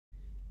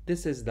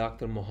This is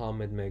Dr.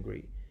 Mohammed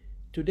Megri.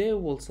 Today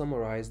we'll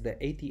summarize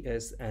the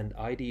ATS and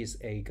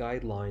IDSA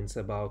guidelines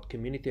about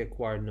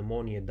community-acquired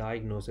pneumonia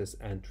diagnosis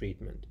and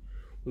treatment.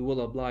 We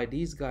will apply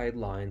these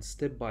guidelines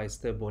step by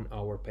step on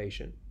our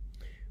patient.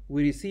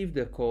 We received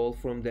a call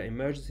from the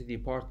emergency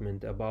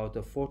department about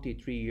a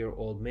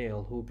 43-year-old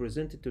male who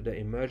presented to the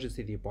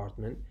emergency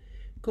department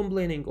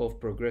complaining of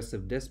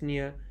progressive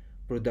dyspnea,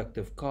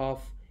 productive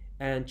cough,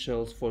 and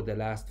chills for the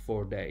last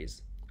 4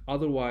 days.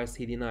 Otherwise,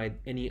 he denied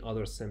any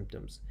other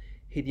symptoms.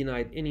 He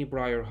denied any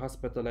prior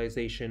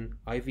hospitalization,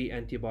 IV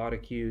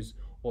antibiotic use,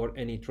 or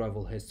any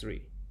travel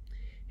history.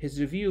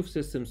 His review of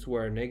systems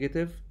were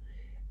negative,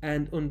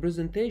 and on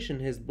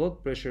presentation his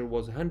blood pressure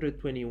was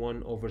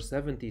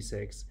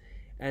 121/76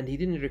 and he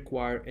didn't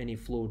require any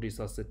fluid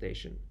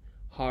resuscitation.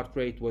 Heart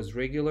rate was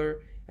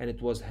regular and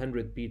it was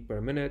 100 beats per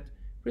minute.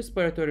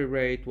 Respiratory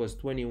rate was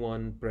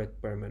 21 breaths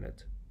per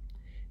minute.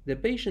 The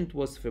patient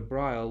was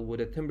febrile with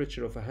a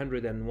temperature of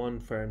 101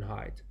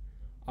 Fahrenheit.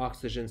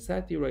 Oxygen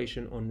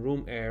saturation on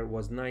room air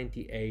was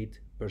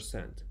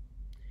 98%.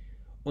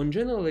 On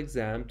general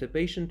exam, the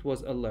patient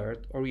was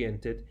alert,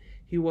 oriented.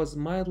 He was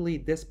mildly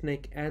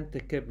dyspneic and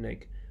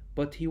tachypneic,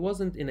 but he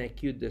wasn't in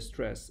acute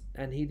distress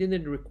and he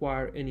didn't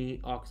require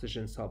any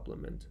oxygen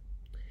supplement.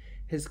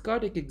 His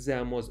cardiac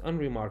exam was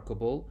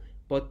unremarkable,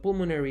 but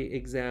pulmonary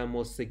exam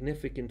was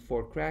significant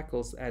for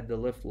crackles at the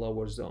left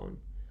lower zone.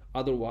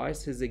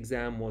 Otherwise, his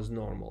exam was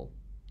normal.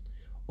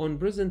 On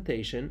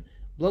presentation,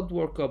 blood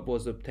workup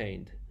was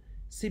obtained.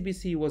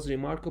 CBC was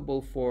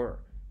remarkable for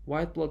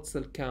white blood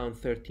cell count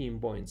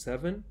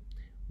 13.7,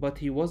 but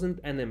he wasn't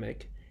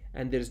anemic,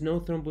 and there's no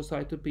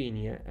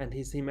thrombocytopenia, and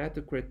his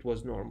hematocrit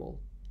was normal.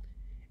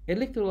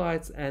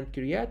 Electrolytes and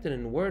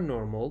creatinine were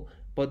normal,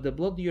 but the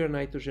blood urine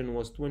nitrogen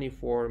was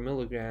 24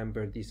 mg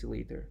per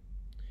deciliter.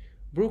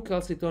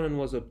 Procalcitonin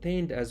was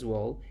obtained as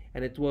well,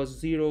 and it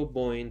was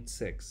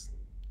 0.6.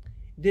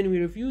 Then we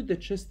reviewed the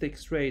chest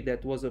X-ray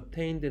that was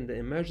obtained in the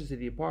emergency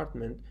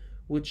department,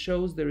 which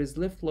shows there is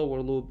left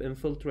lower lobe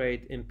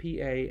infiltrate in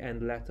PA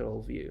and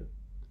lateral view.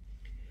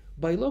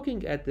 By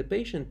looking at the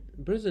patient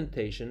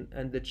presentation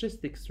and the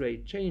chest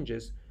X-ray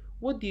changes,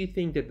 what do you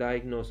think the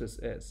diagnosis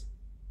is?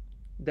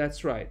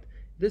 That's right,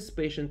 this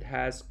patient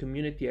has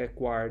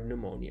community-acquired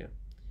pneumonia.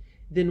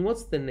 Then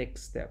what's the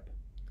next step?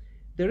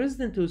 The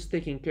resident who's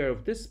taking care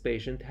of this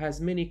patient has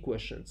many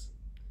questions,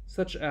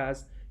 such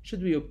as,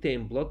 should we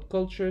obtain blood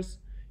cultures?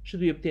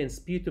 Should we obtain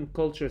sputum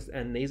cultures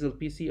and nasal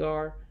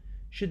PCR?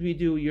 Should we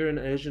do urine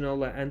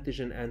Legionella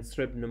antigen and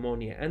strep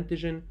pneumonia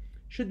antigen?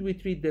 Should we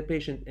treat the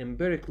patient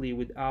empirically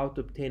without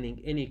obtaining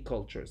any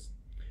cultures?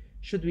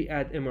 Should we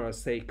add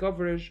MRSA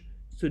coverage,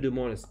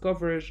 Pseudomonas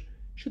coverage?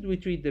 Should we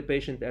treat the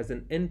patient as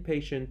an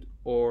inpatient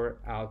or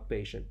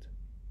outpatient?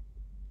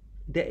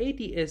 The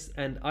ATS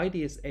and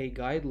IDSA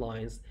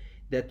guidelines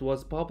that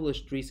was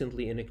published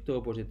recently in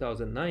October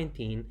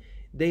 2019,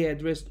 they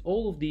addressed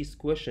all of these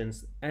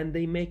questions and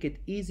they make it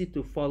easy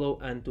to follow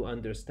and to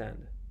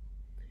understand.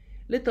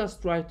 Let us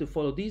try to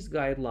follow these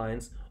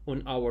guidelines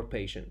on our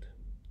patient.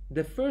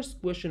 The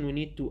first question we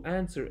need to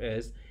answer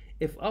is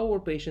if our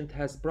patient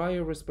has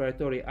prior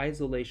respiratory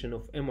isolation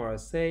of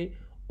MRSA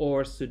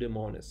or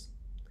Pseudomonas.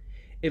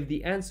 If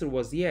the answer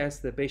was yes,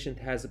 the patient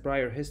has a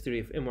prior history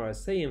of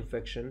MRSA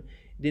infection,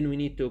 then we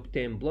need to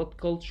obtain blood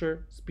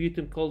culture,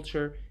 sputum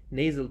culture,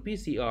 nasal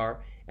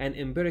PCR, and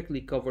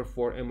empirically cover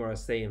for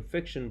MRSA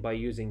infection by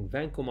using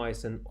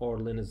vancomycin or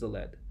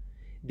linezolid.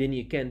 Then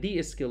you can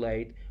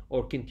de-escalate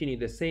or continue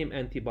the same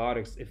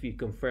antibiotics if you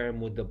confirm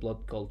with the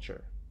blood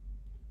culture,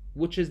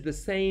 which is the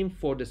same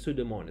for the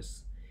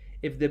Pseudomonas.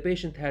 If the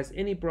patient has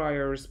any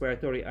prior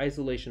respiratory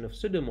isolation of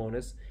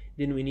Pseudomonas,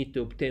 then we need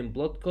to obtain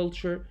blood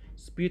culture,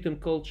 sputum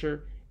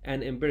culture,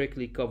 and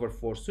empirically cover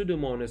for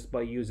Pseudomonas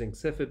by using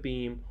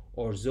cefepime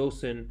or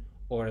Zosyn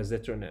or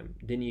azithromycin.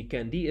 Then you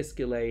can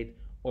de-escalate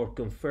or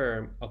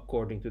confirm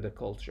according to the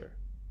culture.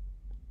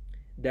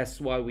 That's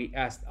why we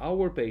asked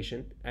our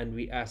patient and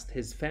we asked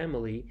his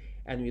family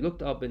and we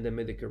looked up in the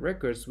medical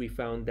records. We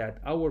found that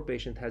our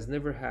patient has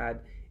never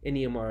had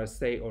any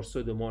MRSA or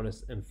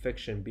Pseudomonas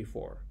infection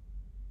before.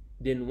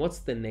 Then what's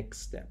the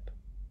next step?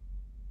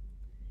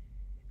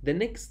 The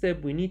next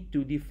step, we need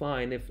to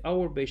define if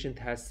our patient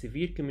has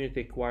severe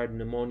community-acquired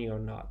pneumonia or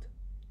not.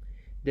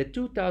 The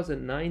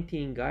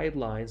 2019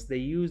 guidelines, they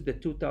use the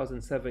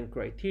 2007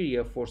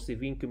 criteria for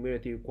severe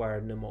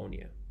community-acquired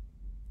pneumonia.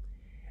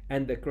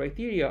 And the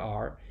criteria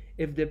are,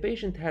 if the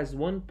patient has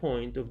one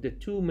point of the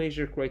two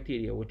major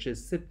criteria, which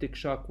is septic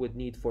shock with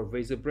need for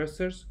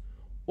vasopressors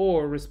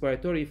or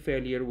respiratory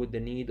failure with the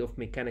need of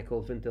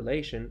mechanical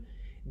ventilation,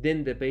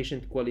 then the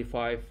patient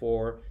qualifies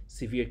for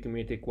severe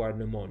community-acquired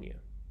pneumonia.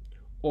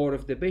 Or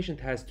if the patient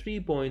has 3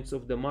 points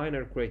of the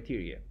minor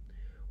criteria,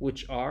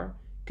 which are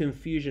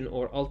confusion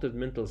or altered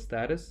mental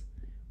status,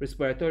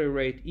 respiratory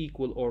rate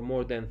equal or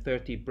more than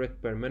 30 breaths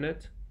per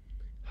minute,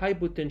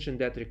 hypotension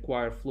that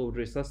require fluid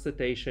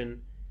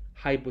resuscitation,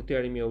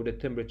 hypothermia with a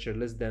temperature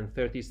less than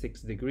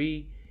 36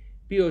 degrees,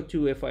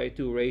 PO2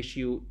 FiO2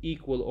 ratio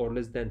equal or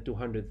less than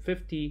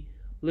 250,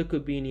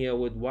 leukopenia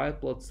with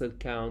white blood cell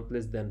count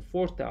less than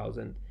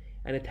 4,000,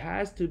 and it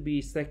has to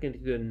be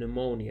secondary to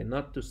pneumonia,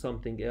 not to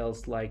something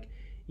else like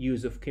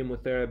use of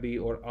chemotherapy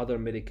or other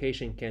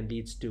medication can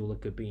lead to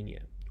leukopenia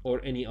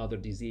or any other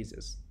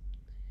diseases.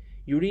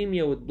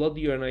 Uremia with blood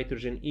urine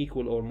nitrogen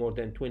equal or more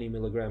than 20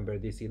 mg per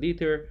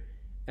deciliter,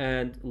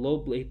 and low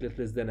platelet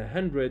less than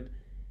 100,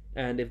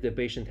 and if the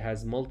patient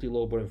has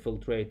multilobar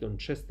infiltrate on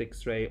chest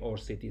X-ray or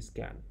CT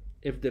scan.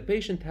 If the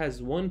patient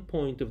has 1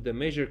 point of the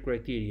major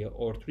criteria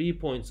or 3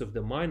 points of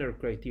the minor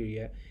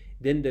criteria,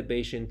 then the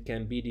patient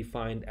can be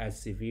defined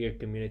as severe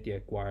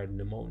community-acquired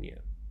pneumonia.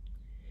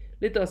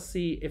 Let us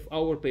see if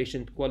our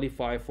patient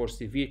qualifies for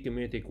severe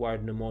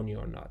community-acquired pneumonia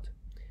or not.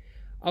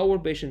 Our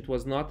patient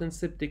was not in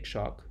septic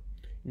shock,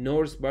 no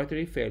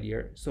respiratory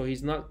failure, so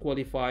he's not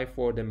qualified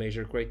for the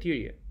major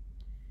criteria.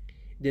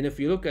 Then if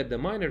you look at the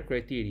minor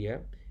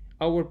criteria,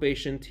 our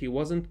patient, he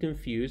wasn't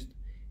confused,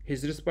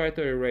 his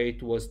respiratory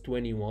rate was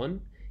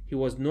 21, he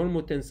was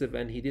normotensive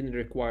and he didn't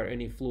require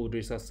any fluid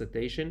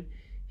resuscitation,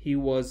 he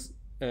was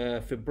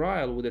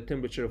febrile with a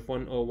temperature of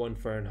 101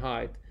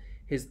 Fahrenheit,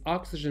 his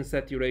oxygen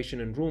saturation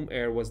in room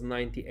air was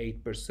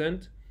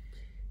 98%,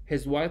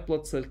 his white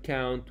blood cell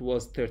count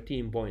was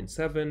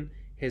 13.7,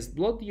 his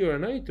blood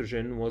urine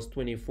nitrogen was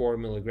 24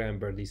 mg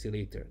per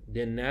deciliter.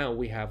 Then now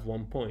we have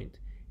 1 point.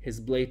 His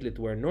platelets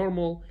were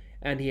normal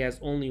and he has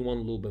only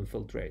 1 loop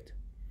infiltrate.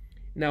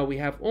 Now we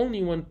have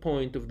only 1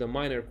 point of the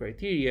minor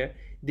criteria,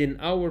 then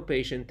our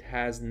patient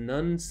has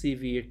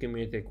non-severe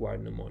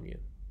community-acquired pneumonia.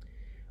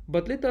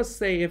 But let us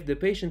say if the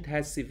patient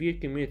has severe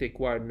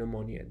community-acquired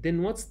pneumonia,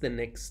 then what's the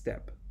next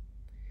step?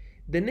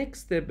 The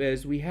next step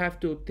is we have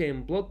to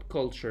obtain blood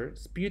culture,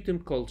 sputum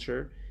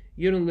culture,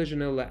 urine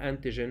Legionella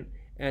antigen,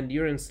 and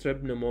urine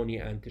strep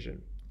pneumonia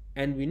antigen.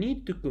 And we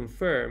need to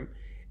confirm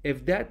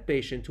if that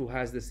patient who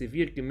has the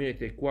severe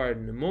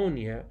community-acquired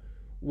pneumonia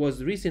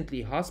was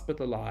recently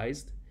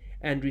hospitalized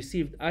and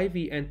received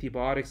IV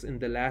antibiotics in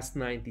the last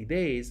 90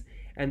 days,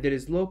 and there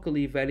is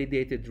locally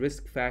validated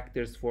risk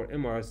factors for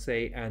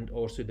MRSA and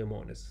or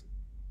Pseudomonas.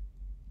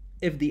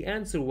 If the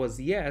answer was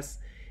yes,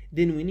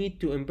 then we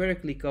need to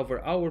empirically cover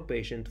our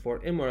patient for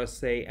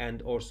MRSA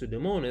and or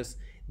Pseudomonas,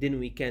 then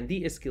we can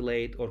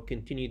de-escalate or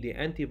continue the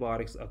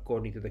antibiotics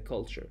according to the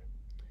culture.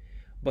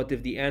 But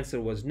if the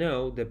answer was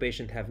no, the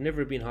patient have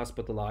never been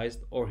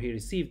hospitalized or he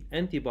received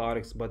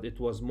antibiotics but it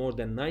was more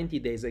than 90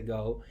 days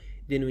ago,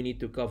 then we need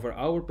to cover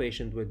our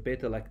patient with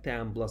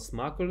beta-lactam plus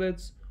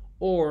macrolides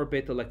or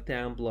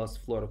beta-lactam plus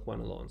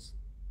fluoroquinolones.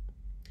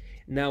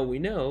 Now we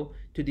know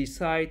to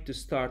decide to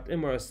start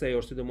MRSA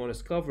or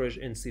Pseudomonas coverage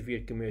in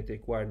severe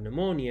community-acquired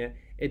pneumonia,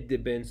 it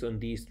depends on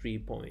these 3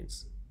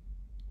 points.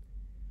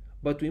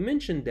 But we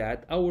mentioned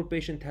that our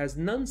patient has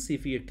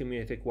non-severe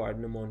community-acquired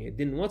pneumonia.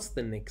 Then what's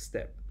the next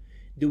step?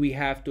 Do we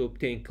have to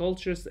obtain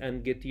cultures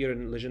and get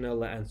urine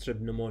Legionella and strep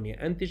pneumonia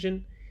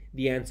antigen?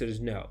 The answer is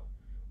no.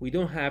 We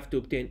don't have to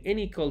obtain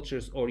any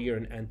cultures or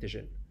urine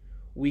antigen.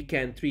 We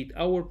can treat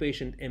our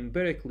patient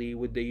empirically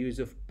with the use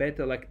of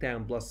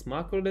beta-lactam plus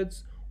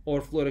macrolides or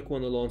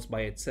fluoroquinolones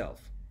by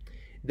itself.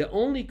 The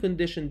only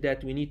condition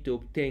that we need to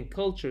obtain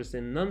cultures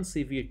in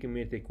non-severe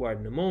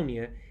community-acquired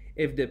pneumonia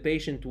if the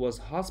patient was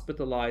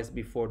hospitalized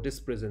before this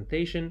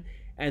presentation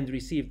and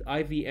received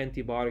IV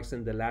antibiotics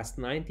in the last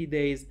 90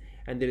 days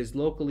and there is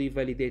locally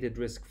validated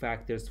risk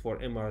factors for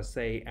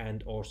MRSA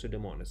and or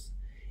Pseudomonas.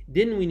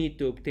 Then we need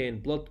to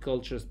obtain blood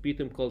culture,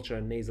 sputum culture,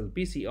 and nasal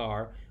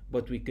PCR,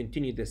 but we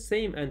continue the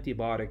same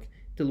antibiotic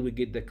till we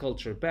get the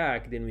culture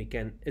back, then we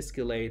can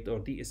escalate or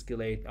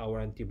de-escalate our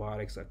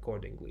antibiotics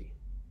accordingly.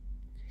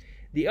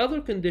 The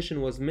other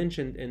condition was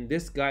mentioned in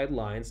this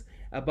guidelines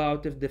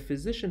about if the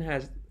physician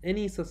has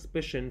any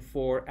suspicion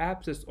for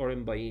abscess or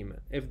emphysema.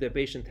 If the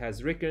patient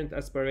has recurrent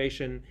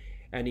aspiration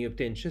and you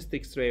obtain chest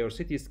X-ray or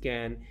CT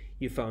scan,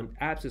 you found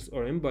abscess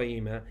or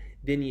emphysema,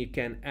 then you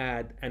can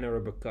add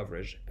anaerobic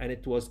coverage, and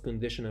it was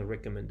conditional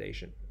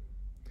recommendation.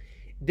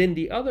 Then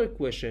the other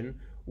question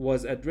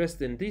was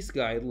addressed in these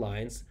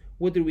guidelines,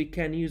 whether we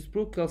can use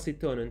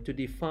procalcitonin to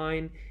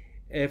define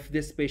if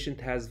this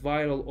patient has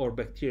viral or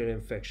bacterial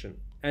infection.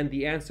 And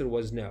the answer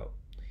was no.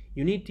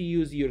 You need to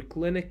use your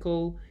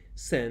clinical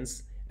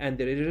sense and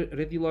the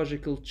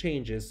radiological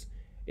changes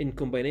in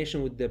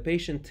combination with the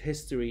patient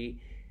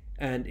history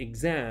and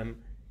exam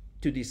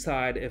to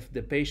decide if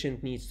the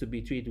patient needs to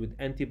be treated with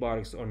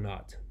antibiotics or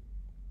not.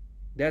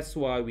 That's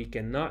why we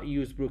cannot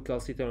use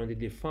procalcitonin to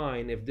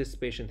define if this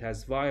patient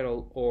has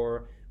viral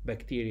or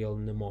bacterial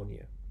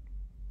pneumonia.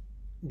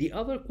 The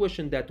other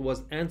question that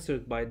was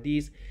answered by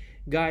these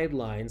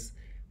guidelines: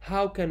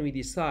 how can we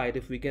decide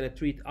if we're going to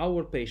treat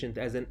our patient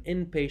as an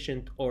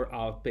inpatient or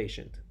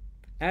outpatient?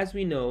 As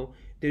we know,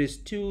 there is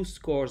 2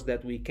 scores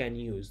that we can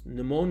use: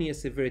 Pneumonia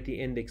Severity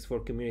Index for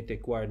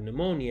community-acquired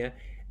pneumonia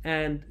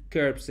and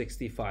CURB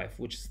 65,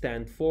 which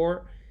stand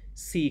for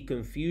C,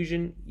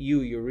 confusion,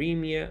 U,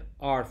 uremia,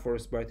 R for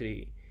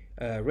respiratory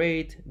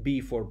rate,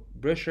 B for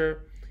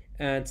pressure,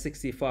 and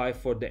 65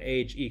 for the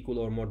age equal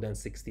or more than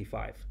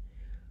 65.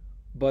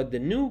 But the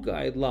new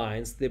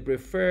guidelines, they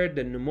prefer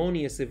the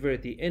Pneumonia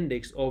Severity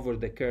Index over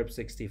the CURB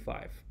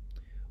 65.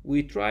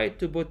 We tried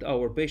to put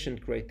our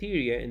patient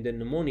criteria in the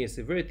pneumonia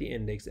severity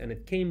index, and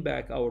it came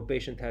back our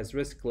patient has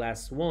risk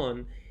class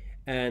 1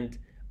 and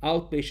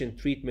outpatient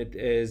treatment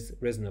is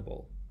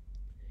reasonable.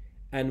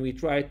 And we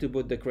tried to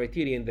put the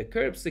criteria in the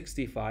curve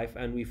 65,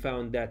 and we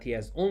found that he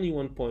has only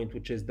one point,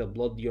 which is the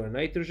blood urine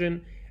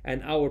nitrogen,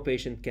 and our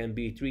patient can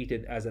be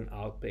treated as an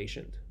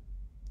outpatient.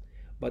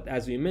 But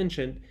as we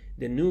mentioned,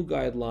 the new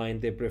guideline,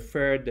 they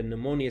preferred the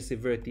pneumonia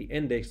severity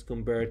index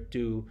compared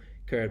to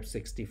curve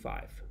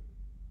 65.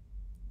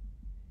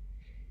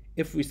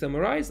 If we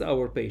summarize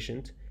our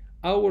patient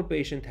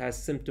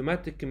has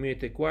symptomatic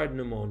community-acquired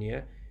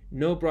pneumonia,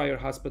 no prior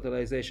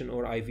hospitalization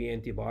or IV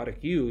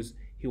antibiotic use,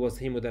 he was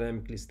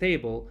hemodynamically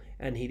stable,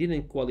 and he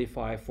didn't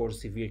qualify for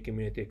severe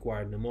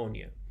community-acquired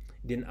pneumonia.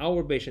 Then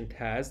our patient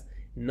has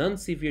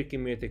non-severe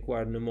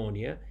community-acquired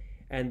pneumonia,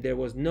 and there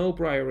was no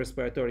prior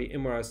respiratory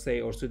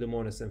MRSA or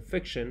Pseudomonas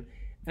infection,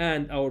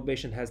 and our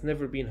patient has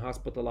never been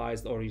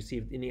hospitalized or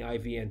received any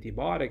IV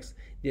antibiotics.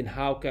 Then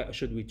how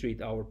should we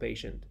treat our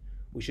patient?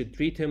 We should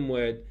treat him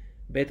with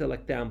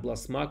beta-lactam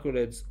plus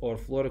macrolides or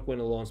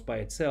fluoroquinolones by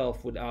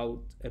itself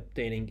without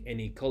obtaining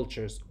any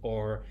cultures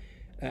or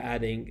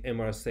adding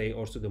MRSA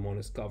or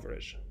Pseudomonas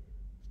coverage.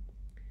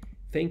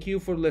 Thank you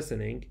for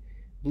listening.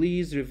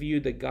 Please review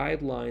the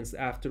guidelines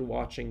after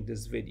watching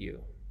this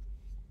video.